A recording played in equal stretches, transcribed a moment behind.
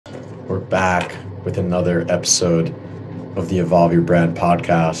We're back with another episode of the Evolve Your Brand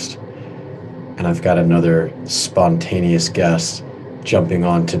podcast. And I've got another spontaneous guest jumping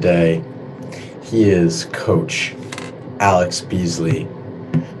on today. He is Coach Alex Beasley,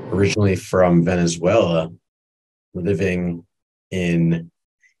 originally from Venezuela, living in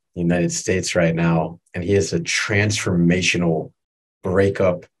the United States right now. And he is a transformational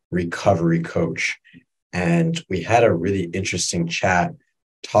breakup recovery coach. And we had a really interesting chat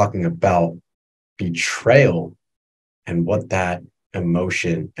talking about betrayal and what that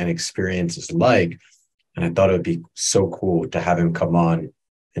emotion and experience is like. And I thought it would be so cool to have him come on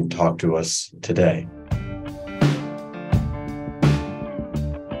and talk to us today.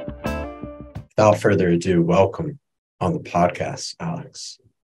 Without further ado, welcome on the podcast, Alex.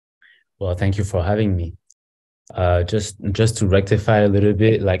 Well, thank you for having me. Just to rectify a little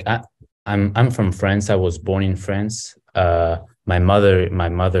bit, like I'm from France. I was born in France. My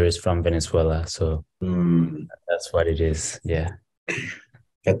mother is from Venezuela, so that's what it is. Yeah.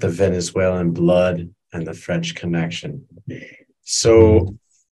 Get the Venezuelan blood and the French connection. So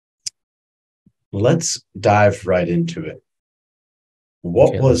let's dive right into it.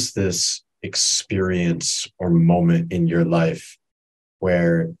 What was this experience or moment in your life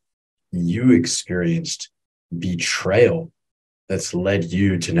where you experienced betrayal that's led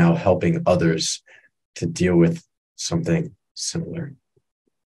you to now helping others to deal with something similar?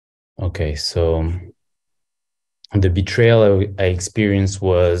 Okay, so the betrayal I experienced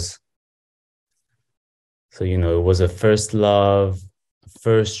was, it was a first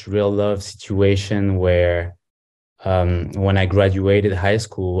real love situation where when I graduated high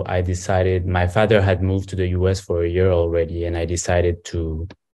school, I decided my father had moved to the US for a year already, and I decided to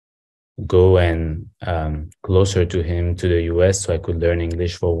go and closer to him to the US so I could learn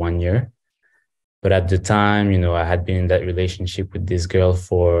English for 1 year. But at the time, I had been in that relationship with this girl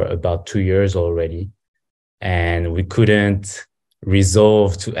for about 2 years already, and we couldn't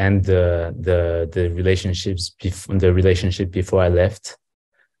resolve to end the relationship before I left.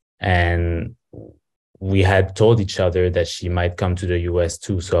 And we had told each other that she might come to the US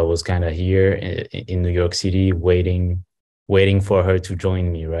too. So I was kind of here in New York City waiting for her to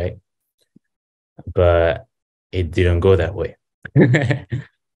join me, right? But it didn't go that way.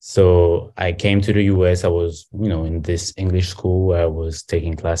 So I came to the US. I was, in this English school where I was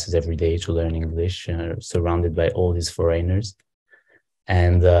taking classes every day to learn English, surrounded by all these foreigners.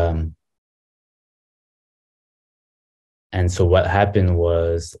 And so what happened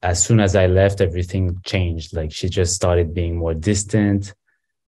was, as soon as I left, everything changed. Like, she just started being more distant,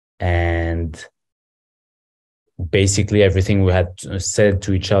 and basically everything we had said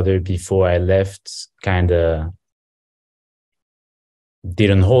to each other before I left kind of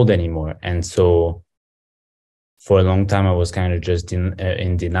didn't hold anymore. And so for a long time, I was kind of just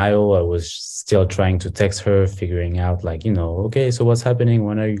in denial. I was still trying to text her, figuring out like, okay, so what's happening?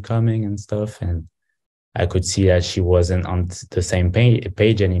 When are you coming and stuff? And I could see that she wasn't on the same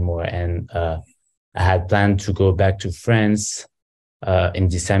page anymore. And I had planned to go back to France in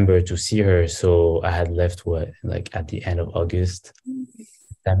December to see her. So I had left at the end of August,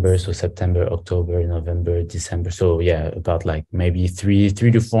 September. So September, October, November, December. So yeah, about like maybe 3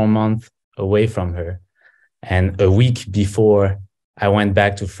 to 4 months away from her. And a week before I went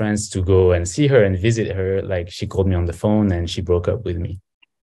back to France to go and see her and visit her, like, she called me on the phone and she broke up with me.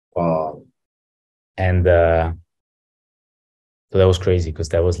 Wow. And so that was crazy, because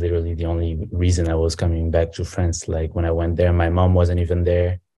that was literally the only reason I was coming back to France. Like, when I went there, my mom wasn't even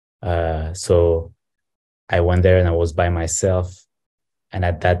there. So I went there and I was by myself. And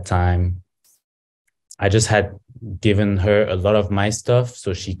at that time, I just had given her a lot of my stuff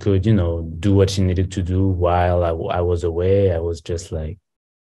so she could, do what she needed to do while I was away. I was just like,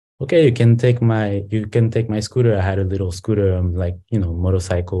 okay, you can take my scooter. I had a little scooter, like,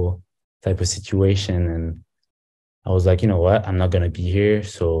 motorcycle type of situation. And I was like, you know what? I'm not going to be here.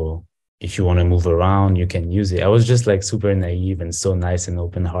 So if you want to move around, you can use it. I was just like super naive and so nice and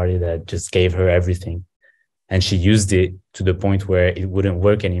open-hearted that I just gave her everything. And she used it to the point where it wouldn't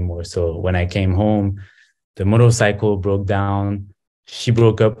work anymore. So when I came home, the motorcycle broke down. She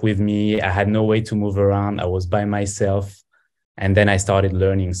broke up with me. I had no way to move around. I was by myself. And then I started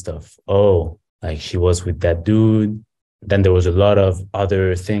learning stuff. Oh, like, she was with that dude. Then there was a lot of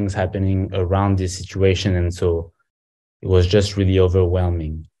other things happening around this situation. And so it was just really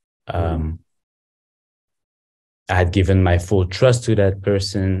overwhelming. I had given my full trust to that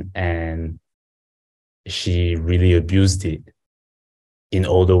person, and she really abused it in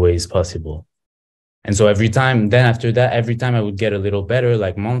all the ways possible. And so every time I would get a little better,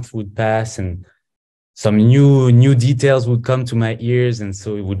 like months would pass, and some new details would come to my ears, and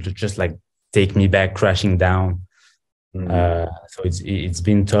so it would just like take me back crashing down. So it's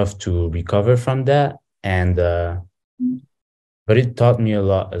been tough to recover from that, and but it taught me a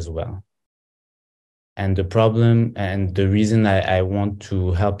lot as well. And the problem and the reason I want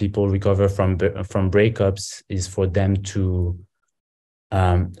to help people recover from breakups is for them to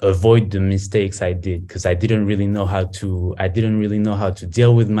avoid the mistakes I did, because I didn't really know how to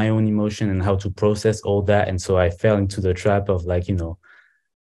deal with my own emotion and how to process all that. And so I fell into the trap of like,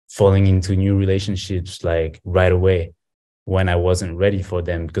 falling into new relationships like right away when I wasn't ready for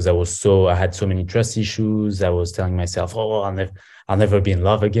them, because I had so many trust issues. I was telling myself, oh, I'll never be in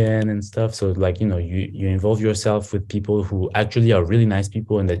love again and stuff. So like, you involve yourself with people who actually are really nice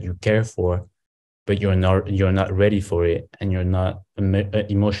people and that you care for, but you're not ready for it, and you're not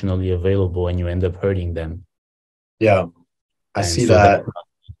emotionally available, and you end up hurting them. Yeah, I And see so that.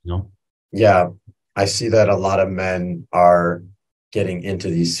 that. Yeah, I see that a lot of men are getting into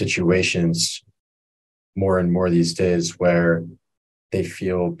these situations more and more these days where they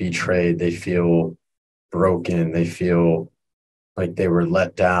feel betrayed, they feel broken, they feel like they were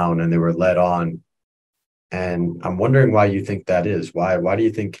let down and they were led on. And I'm wondering why you think that is. Why do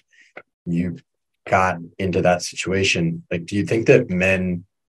you think you got into that situation? Like, do you think that men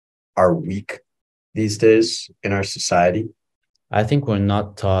are weak these days in our society? I think we're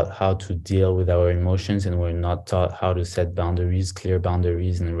not taught how to deal with our emotions, and we're not taught how to set boundaries, clear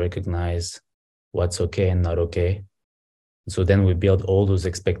boundaries, and recognize what's okay and not okay. So then we build all those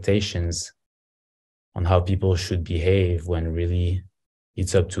expectations on how people should behave, when really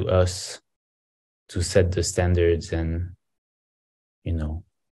it's up to us to set the standards and,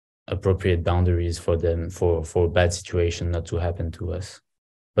 appropriate boundaries for them, for a bad situation not to happen to us.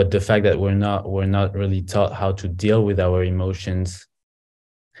 But the fact that we're not really taught how to deal with our emotions,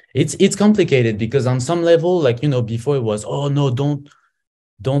 it's complicated, because on some level, like, before it was, oh no, don't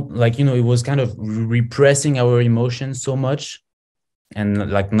like, it was kind of repressing our emotions so much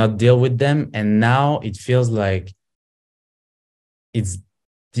and like not deal with them. And now it feels like it's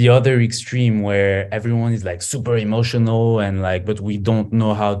the other extreme, where everyone is like super emotional and like, but we don't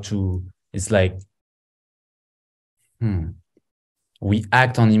know how to. It's like, we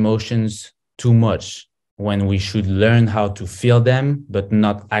act on emotions too much, when we should learn how to feel them but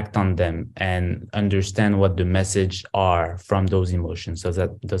not act on them, and understand what the message are from those emotions. Does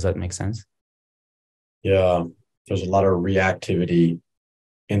that make sense? Yeah, there's a lot of reactivity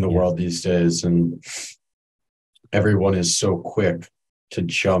in the Yeah. world these days, and everyone is so quick to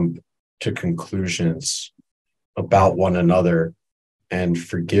jump to conclusions about one another, and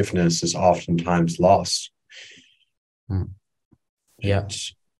forgiveness is oftentimes lost. Yeah.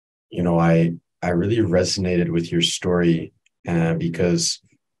 And, I really resonated with your story because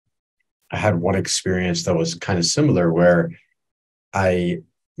I had one experience that was kind of similar, where I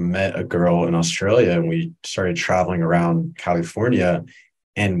met a girl in Australia and we started traveling around California.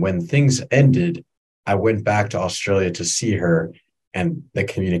 And when things ended, I went back to Australia to see her, and the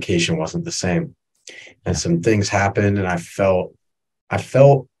communication wasn't the same. And some things happened, and I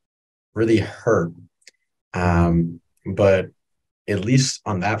felt really hurt. But at least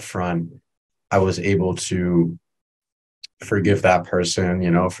on that front, I was able to forgive that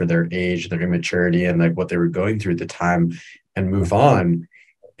person, for their age, their immaturity, and like what they were going through at the time, and move on.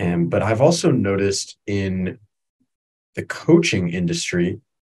 But I've also noticed in the coaching industry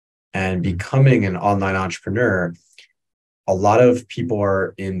and becoming an online entrepreneur, a lot of people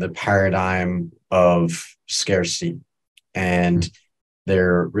are in the paradigm of scarcity, and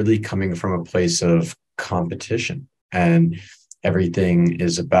they're really coming from a place of competition, and everything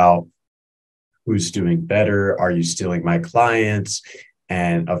is about who's doing better, are you stealing my clients,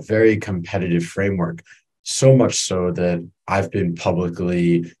 and a very competitive framework. So much so that I've been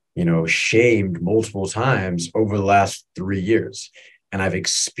publicly, shamed multiple times over the last 3 years. And I've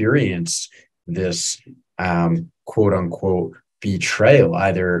experienced this quote unquote betrayal.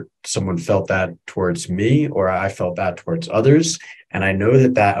 Either someone felt that towards me or I felt that towards others. And I know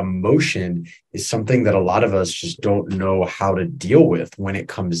that emotion is something that a lot of us just don't know how to deal with when it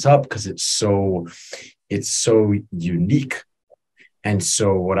comes up, because it's so unique. And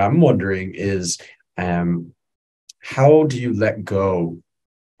so what I'm wondering is, how do you let go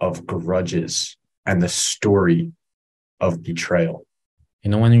of grudges and the story of betrayal?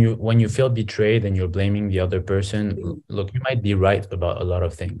 When you feel betrayed and you're blaming the other person, look, you might be right about a lot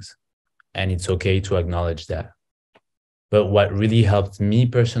of things, and it's okay to acknowledge that. But what really helped me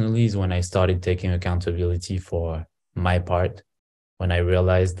personally is when I started taking accountability for my part, when I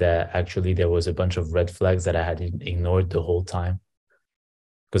realized that actually there was a bunch of red flags that I had ignored the whole time.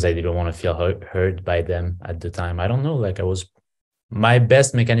 because I didn't want to feel hurt by them at the time. I don't know, like my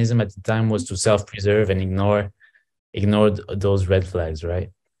best mechanism at the time was to self-preserve and ignore those red flags, right?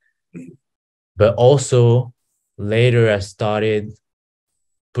 But also later I started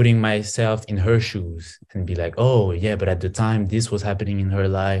putting myself in her shoes and be like, oh yeah, but at the time this was happening in her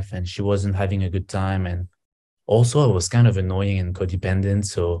life and she wasn't having a good time. And also I was kind of annoying and codependent.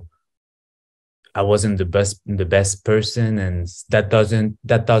 So I wasn't the best person. And that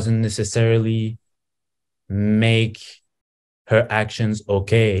doesn't necessarily make her actions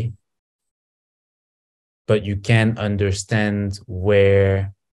okay. But you can understand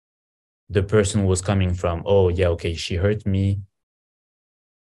where the person was coming from. Oh yeah, okay, she hurt me,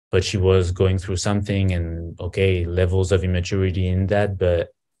 but she was going through something, and okay, levels of immaturity in that,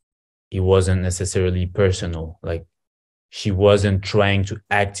 but it wasn't necessarily personal. Like she wasn't trying to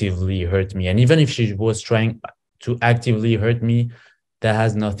actively hurt me. And even if she was trying to actively hurt me, that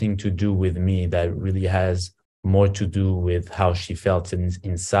has nothing to do with me. That really has more to do with how she felt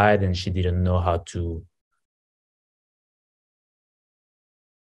inside, and she didn't know how to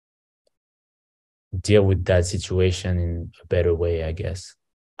deal with that situation in a better way, I guess.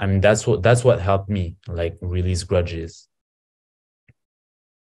 I mean, that's what helped me, like, release grudges.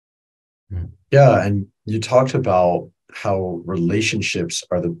 Mm. Yeah, and you talked about how relationships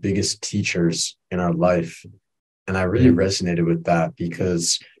are the biggest teachers in our life. And I really Yeah. resonated with that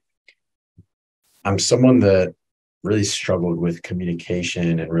because I'm someone that really struggled with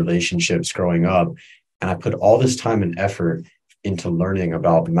communication and relationships growing up. And I put all this time and effort into learning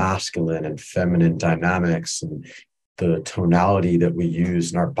about masculine and feminine dynamics and the tonality that we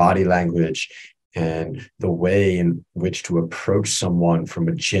use in our body language and the way in which to approach someone from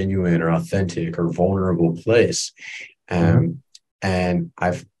a genuine or authentic or vulnerable place. Mhm. And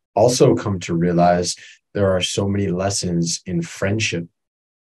I've also come to realize there are so many lessons in friendship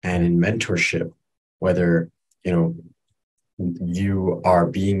and Yeah. in mentorship, whether, you know, you are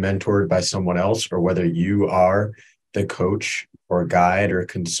being mentored by someone else or whether you are the coach or guide or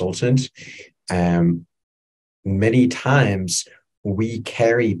consultant. Um, Many times we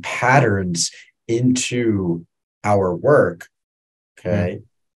carry patterns into our work, Mm. okay,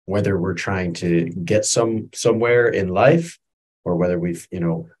 whether we're trying to get somewhere in life or whether we've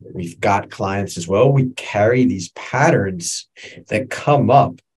got clients as well. We carry these patterns that come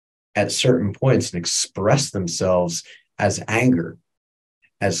up at certain points and express themselves as anger,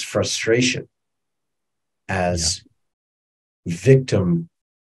 as frustration, Yeah. as victimhood,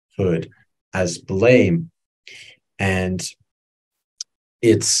 as blame. And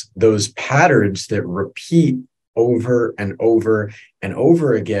it's those patterns that repeat over and over and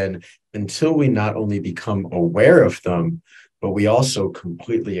over again until we not only become aware of them, but we also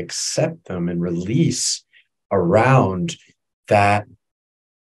completely accept them and release around that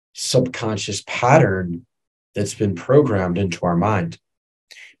subconscious pattern that's been programmed into our mind.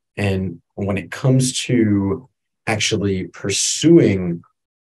 And when it comes to actually pursuing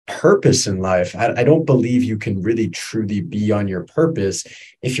purpose in life, I don't believe you can really truly be on your purpose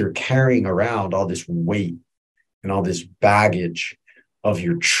if you're carrying around all this weight and all this baggage of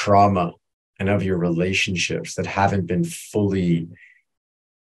your trauma and of your relationships that haven't been fully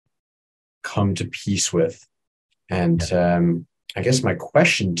come to peace with. And Yeah. I guess my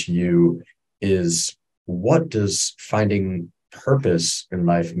question to you is, what does finding purpose in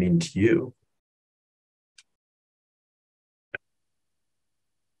life mean to you?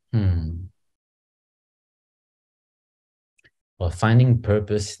 Hmm. Well, finding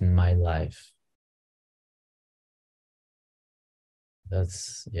purpose in my life.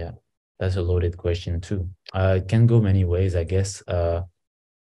 Yeah, that's a loaded question too. It can go many ways, I guess. Oh,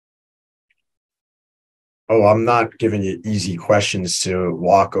 I'm not giving you easy questions to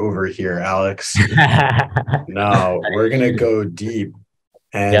walk over here, Alex. No, we're gonna go deep.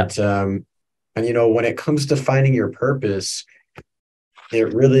 Yeah. And when it comes to finding your purpose,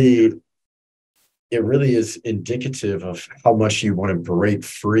 it really it really is indicative of how much you want to break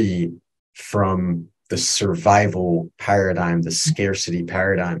free from the survival paradigm, the scarcity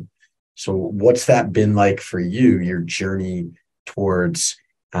paradigm. So, what's that been like for you, your journey towards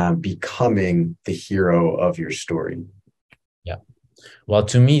becoming the hero of your story? Yeah. Well,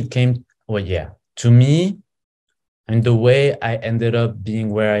 to me, it came, well, yeah. To me, and the way I ended up being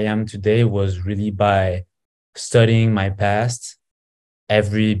where I am today was really by studying my past,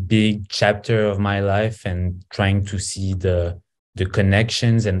 every big chapter of my life, and trying to see the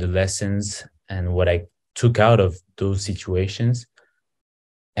connections and the lessons and what I took out of those situations.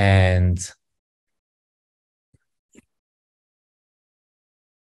 And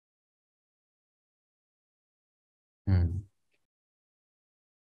hmm,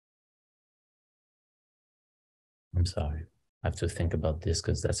 I'm sorry. I have to think about this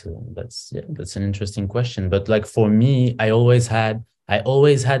because that's an interesting question. But like for me, I always had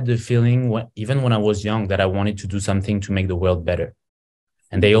the feeling even when I was young that I wanted to do something to make the world better.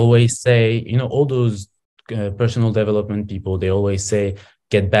 And they always say, all those personal development people, they always say,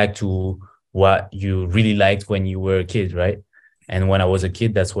 get back to what you really liked when you were a kid, right? And when I was a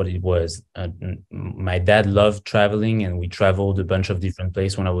kid, that's what it was. My dad loved traveling, and we traveled a bunch of different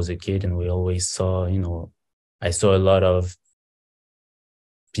places when I was a kid. And we always saw, I saw a lot of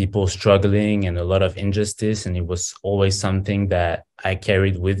people struggling and a lot of injustice. And it was always something that I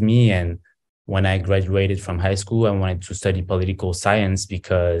carried with me. And when I graduated from high school, I wanted to study political science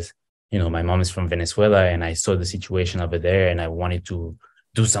because, my mom is from Venezuela and I saw the situation over there and I wanted to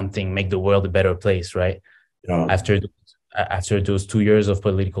do something, make the world a better place, right? Yeah. After those 2 years of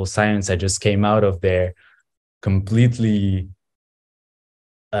political science, I just came out of there completely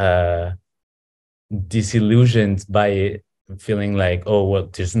disillusioned by it, feeling like, oh, well,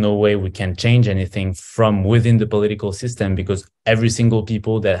 there's no way we can change anything from within the political system because every single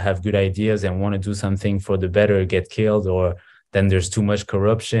people that have good ideas and want to do something for the better get killed, or then there's too much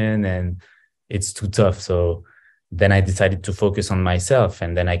corruption and it's too tough. So then I decided to focus on myself.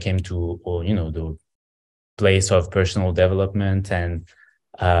 And then I came to, the place of personal development and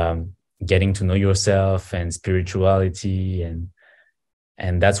getting to know yourself and spirituality.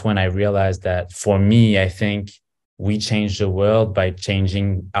 And that's when I realized that for me, I think we change the world by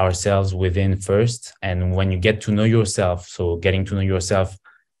changing ourselves within first. And when you get to know yourself, so getting to know yourself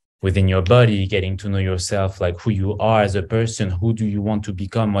within your body, getting to know yourself, like who you are as a person, who do you want to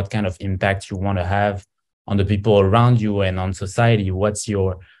become, what kind of impact you want to have on the people around you and on society, what's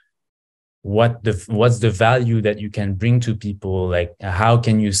the value that you can bring to people, like how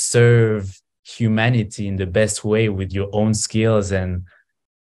can you serve humanity in the best way with your own skills and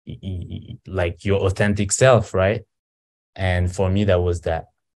like your authentic self, right? And for me, that was that.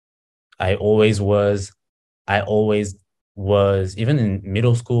 I always was, even in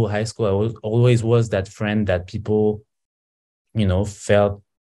middle school, high school, always was that friend that people, felt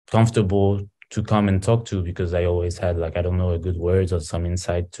comfortable to come and talk to because I always had, like, I don't know, a good words or some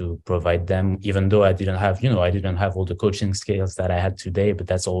insight to provide them, even though I didn't have all the coaching skills that I had today, but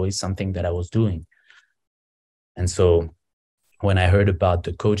that's always something that I was doing. And so when I heard about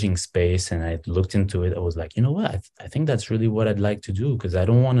the coaching space and I looked into it, I was like, you know what? I think that's really what I'd like to do, because I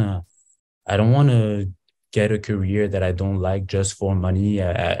don't want to get a career that I don't like just for money.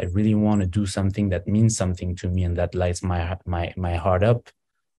 I really want to do something that means something to me and that lights my heart up,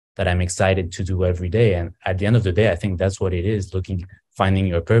 that I'm excited to do every day. And at the end of the day, I think that's what it is. Finding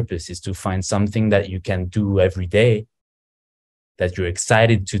your purpose is to find something that you can do every day, that you're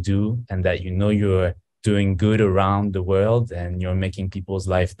excited to do, and that you're doing good around the world and you're making people's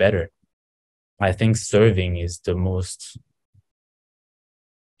life better. I think serving is the most,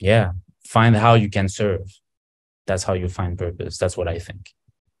 find how you can serve. That's how you find purpose. That's what I think.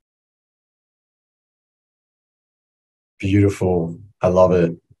 Beautiful. I love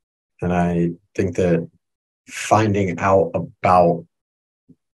it. And I think that finding out about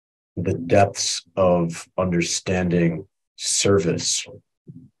the depths of understanding service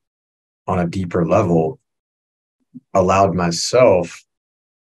on a deeper level allowed myself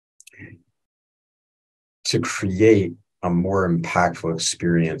to create a more impactful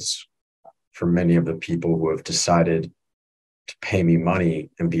experience for many of the people who have decided to pay me money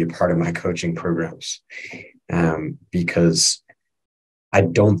and be a part of my coaching programs. Because I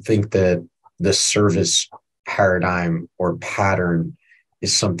don't think that the service paradigm or pattern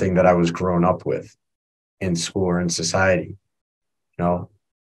is something that I was grown up with in school or in society.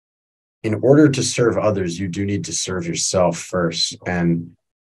 In order to serve others, you do need to serve yourself first. And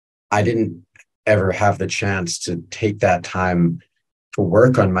I didn't ever have the chance to take that time to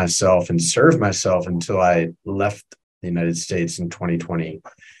work on myself and serve myself until I left the United States in 2020,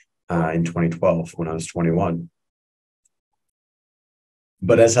 in 2012, when I was 21.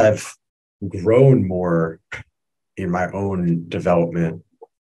 But as I've grown more in my own development,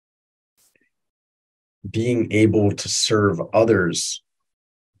 being able to serve others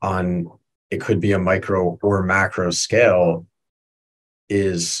on, it could be a micro or macro scale,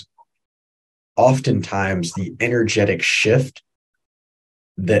 is oftentimes the energetic shift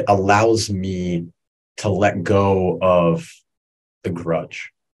that allows me to let go of the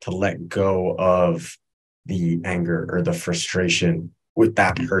grudge, to let go of the anger or the frustration with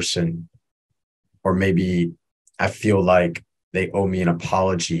that person. Or maybe I feel like they owe me an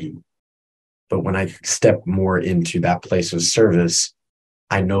apology. But when I step more into that place of service,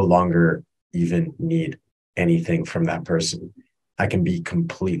 I no longer even need anything from that person. I can be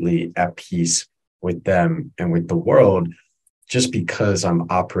completely at peace with them and with the world, just because I'm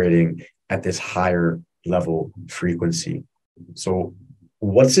operating at this higher level frequency. So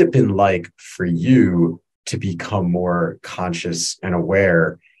what's it been like for you to become more conscious and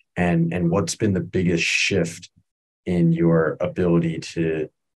aware, and what's been the biggest shift in your ability to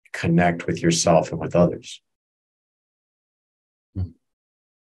connect with yourself and with others?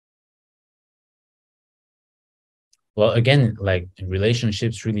 Well, again, like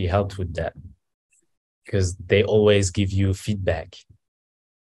relationships really helped with that because they always give you feedback.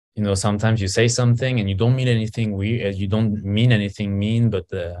 You know, sometimes you say something and you don't mean anything weird, you don't mean anything mean, but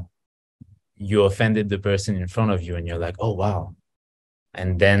you offended the person in front of you and you're like, oh, wow.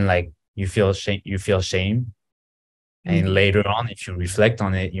 And then like you feel shame. And later on, if you reflect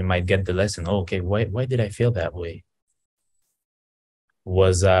on it, you might get the lesson. Oh, okay, why did I feel that way?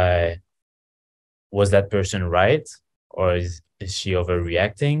 Was that person right? Or is she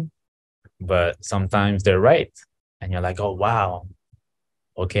overreacting? But sometimes they're right. And you're like, oh wow,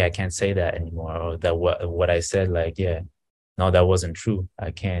 okay, I can't say that anymore. Or that what I said, like, yeah, no, that wasn't true.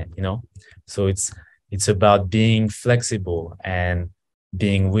 I can't, you know? So it's about being flexible and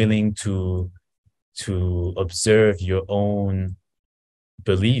being willing to observe your own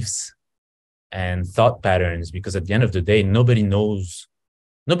beliefs and thought patterns, because at the end of the day, nobody.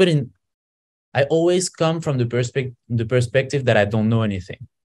 I always come from the perspective that I don't know anything.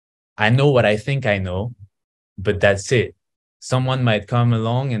 I know what I think I know, but that's it. Someone might come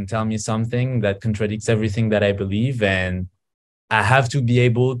along and tell me something that contradicts everything that I believe, and I have to be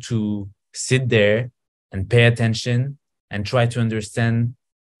able to sit there and pay attention and try to understand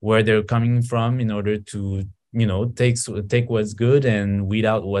where they're coming from in order to, you know, take what's good and weed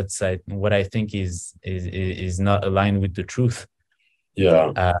out what I think is not aligned with the truth.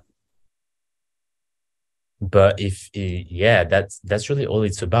 Yeah. But yeah, that's really all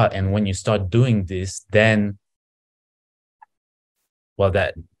it's about. And when you start doing this, then well,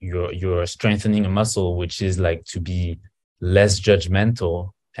 that you're strengthening a muscle, which is like to be less judgmental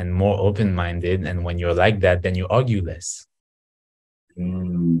and more open-minded. And when you're like that, then you argue less.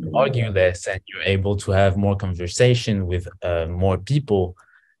 Argue less, and you're able to have more conversation with more people.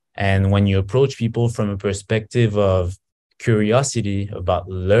 And when you approach people from a perspective of curiosity about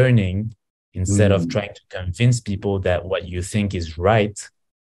learning, instead of trying to convince people that what you think is right,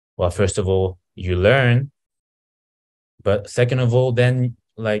 well, first of all, you learn. But second of all, then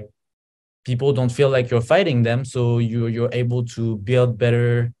like people don't feel like you're fighting them. So you're able to build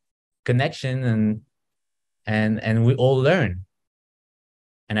better connection, and we all learn.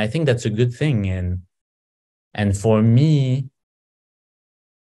 And I think that's a good thing. And for me,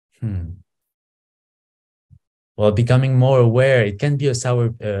 well, becoming more aware, it can be a sour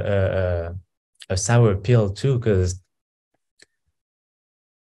pill too, because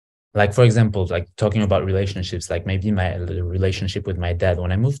like, for example, like talking about relationships, like maybe my relationship with my dad.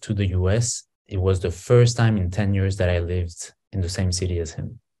 When I moved to the US, it was the first time in 10 years that I lived in the same city as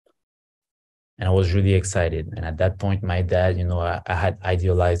him. And I was really excited. And at that point, my dad, you know, I had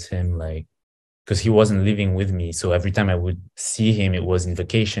idealized him, like, because he wasn't living with me. So every time I would see him, it was in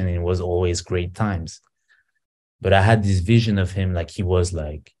vacation and it was always great times. But I had this vision of him, like he was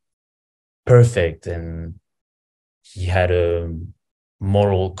like perfect, and he had a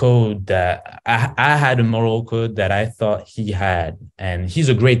moral code that I had a moral code that I thought he had. And he's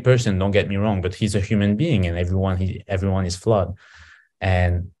a great person, don't get me wrong, but he's a human being, and everyone is flawed.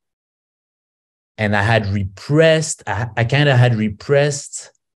 And I had repressed, I kind of had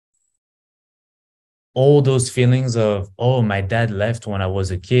repressed all those feelings of, oh, my dad left when I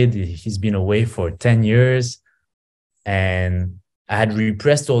was a kid. He's been away for 10 years. And I had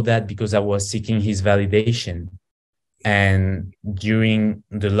repressed all that because I was seeking his validation. And during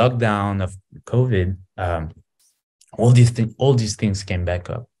the lockdown of COVID, all these things came back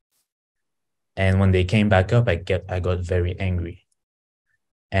up. And when they came back up, I got very angry.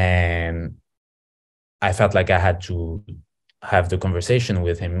 And I felt like I had to have the conversation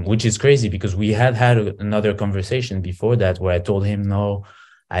with him, which is crazy because we had another conversation before that where I told him, no,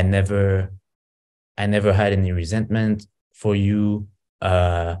 I never had any resentment for you.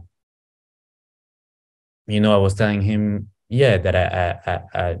 You know, I was telling him, yeah, that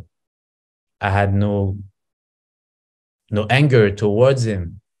I had no anger towards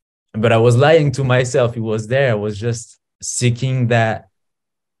him, but I was lying to myself. He was there. I was just seeking that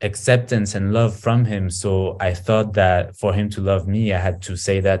acceptance and love from him. So I thought that for him to love me, I had to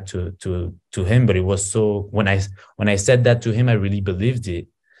say that to him. But it was so, when I said that to him, I really believed it.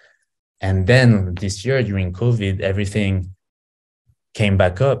 And then this year during COVID, everything came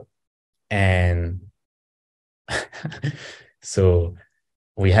back up. And so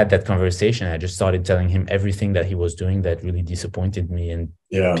we had that conversation. I just started telling him everything that he was doing that really disappointed me and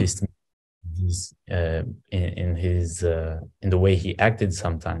pissed me in the way he acted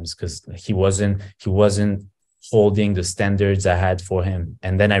sometimes, because he wasn't holding the standards I had for him.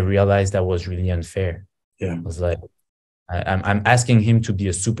 And then I realized that was really unfair. I was like, I'm asking him to be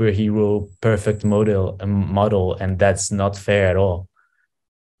a superhero, perfect model, and that's not fair at all.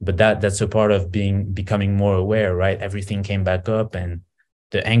 But that's a part of becoming more aware, right? Everything came back up and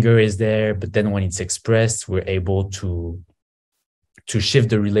the anger is there, but then when it's expressed, we're able to shift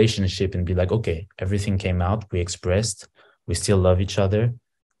the relationship and be like, okay, everything came out, we expressed, we still love each other.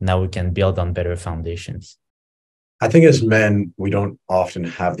 Now we can build on better foundations. I think as men, we don't often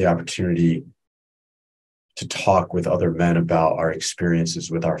have the opportunity to talk with other men about our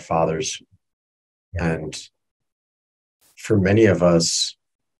experiences with our fathers. And for many of us,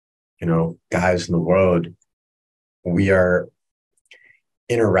 guys in the world, we are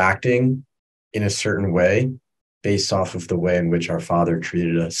interacting in a certain way based off of the way in which our father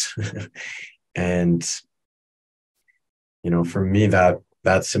treated us. And, for me,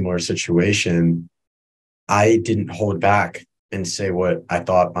 that similar situation, I didn't hold back and say what I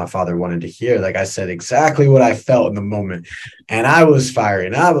thought my father wanted to hear. Like, I said exactly what I felt in the moment. And I was fiery.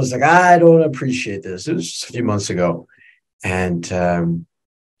 And I was like, I don't appreciate this. It was just a few months ago. And,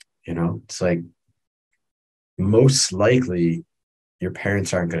 it's like, most likely your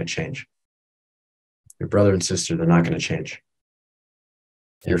parents aren't going to change. Your brother and sister, they're not going to change.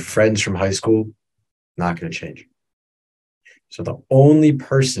 Your friends from high school, not going to change. So the only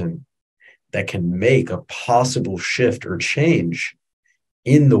person that can make a possible shift or change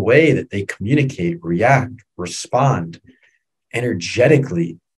in the way that they communicate, react, respond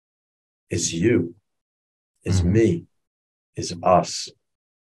energetically is you, is me, is us.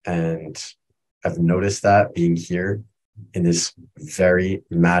 And I've noticed that being here in this very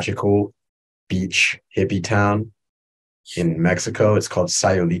magical beach hippie town in Mexico. It's called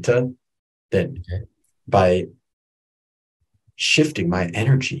Sayulita. That by shifting my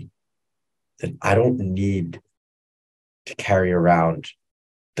energy, that I don't need to carry around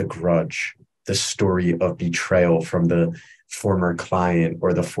the grudge, the story of betrayal from the former client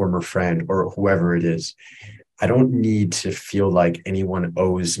or the former friend or whoever it is. I don't need to feel like anyone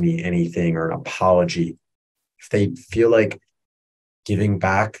owes me anything or an apology. If they feel like giving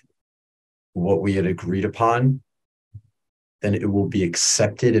back what we had agreed upon, then it will be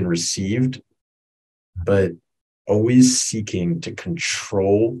accepted and received. But always seeking to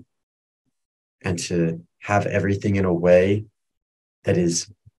control and to have everything in a way that is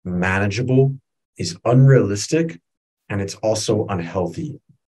manageable is unrealistic, and it's also unhealthy.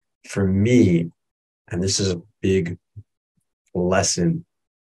 For me, and this is a big lesson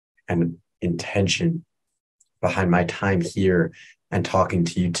and intention behind my time here and talking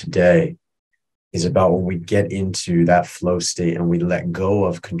to you today, is about when we get into that flow state and we let go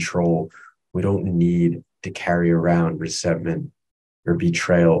of control, we don't need to carry around resentment or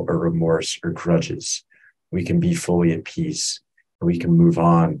betrayal or remorse or grudges. We can be fully at peace and we can move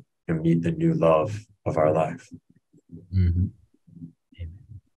on and meet the new love of our life.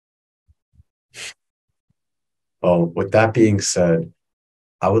 Well, with that being said,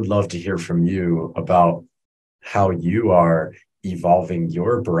 I would love to hear from you about how you are evolving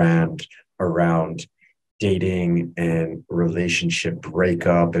your brand around dating and relationship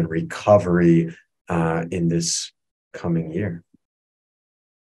breakup and recovery in this coming year.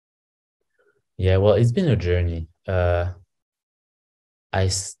 Yeah, well, it's been a journey. I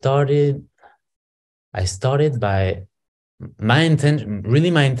started by my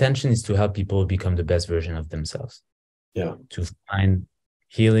intention is to help people become the best version of themselves. Yeah. To find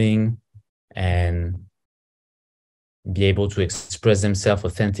healing and be able to express themselves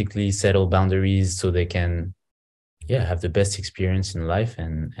authentically, settle boundaries so they can have the best experience in life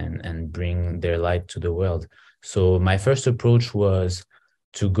and bring their light to the world. So my first approach was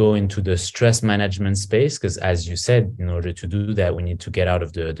to go into the stress management space, because as you said, in order to do that, we need to get out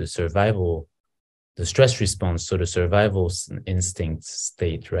of the survival, the stress response, so the survival instinct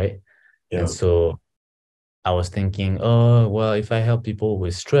state, right? Yeah. And so I was thinking, oh, well, if I help people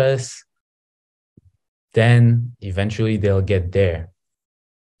with stress, then eventually they'll get there.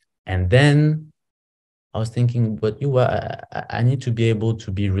 And then I was thinking, but I need to be able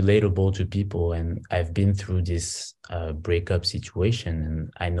to be relatable to people. And I've been through this breakup situation,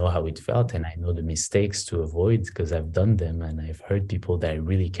 and I know how it felt, and I know the mistakes to avoid because I've done them, and I've hurt people that I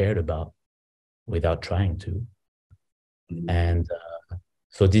really cared about without trying to. And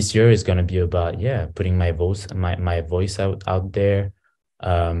so this year is going to be about, putting my voice out there,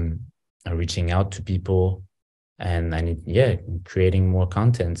 reaching out to people and I need, creating more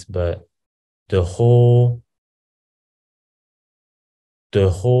content. But the whole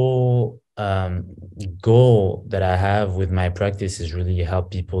goal that I have with my practice is really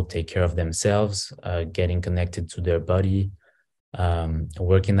help people take care of themselves, getting connected to their body,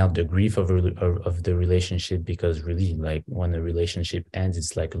 working out the grief of the relationship, because really, like, when a relationship ends,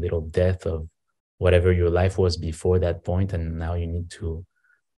 it's like a little death of whatever your life was before that point, and now you need to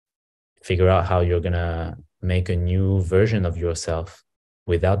figure out how you're gonna make a new version of yourself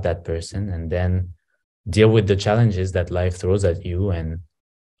without that person, and then deal with the challenges that life throws at you, and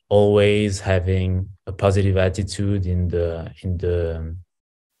always having a positive attitude in the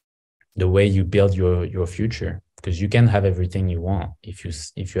way you build your future, because you can have everything you want if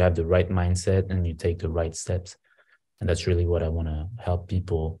you have the right mindset and you take the right steps. And that's really what I want to help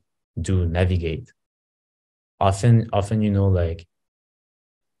people do, navigate. Often, like,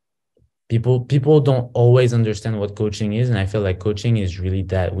 people don't always understand what coaching is, and I feel like coaching is really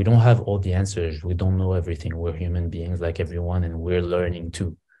that. We don't have all the answers, we don't know everything, we're human beings like everyone, and we're learning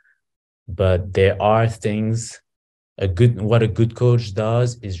too. But there are things, what a good coach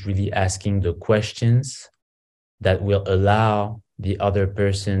does is really asking the questions that will allow the other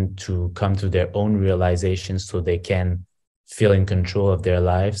person to come to their own realizations, so they can feel in control of their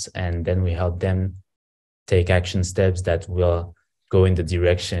lives, and then we help them take action steps that will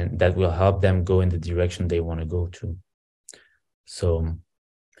help them go in the direction they want to go to. So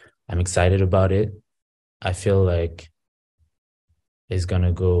I'm excited about it. I feel like it's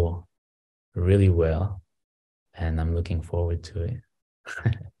gonna go really well, and I'm looking forward to it.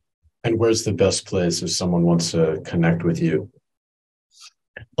 And where's the best place if someone wants to connect with you?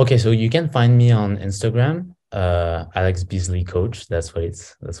 Okay, so you can find me on Instagram, Alex Beasley Coach. That's what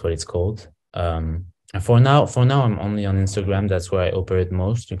it's called. For now, I'm only on Instagram. That's where I operate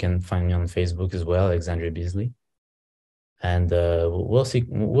most. You can find me on Facebook as well, Alexandre Beasley. And we'll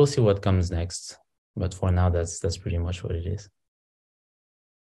see what comes next. But for now, that's pretty much what it is.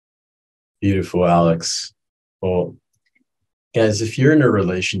 Beautiful, Alex. Well, guys, if you're in a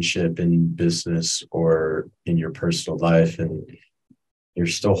relationship, in business, or in your personal life, and you're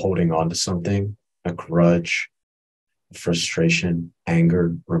still holding on to something, a grudge, frustration,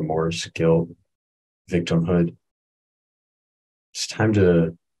 anger, remorse, guilt, victimhood, it's time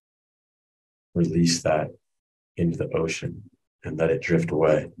to release that into the ocean and let it drift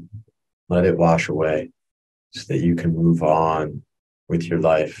away. Let it wash away so that you can move on with your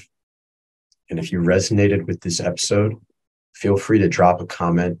life. And if you resonated with this episode, feel free to drop a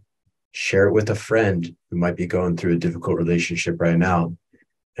comment, share it with a friend who might be going through a difficult relationship right now,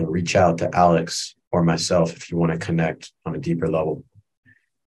 and reach out to Alex or myself if you want to connect on a deeper level.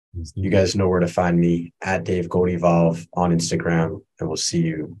 You guys know where to find me, at DaveGold Evolve on Instagram, and we'll see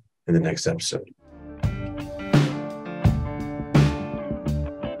you in the next episode.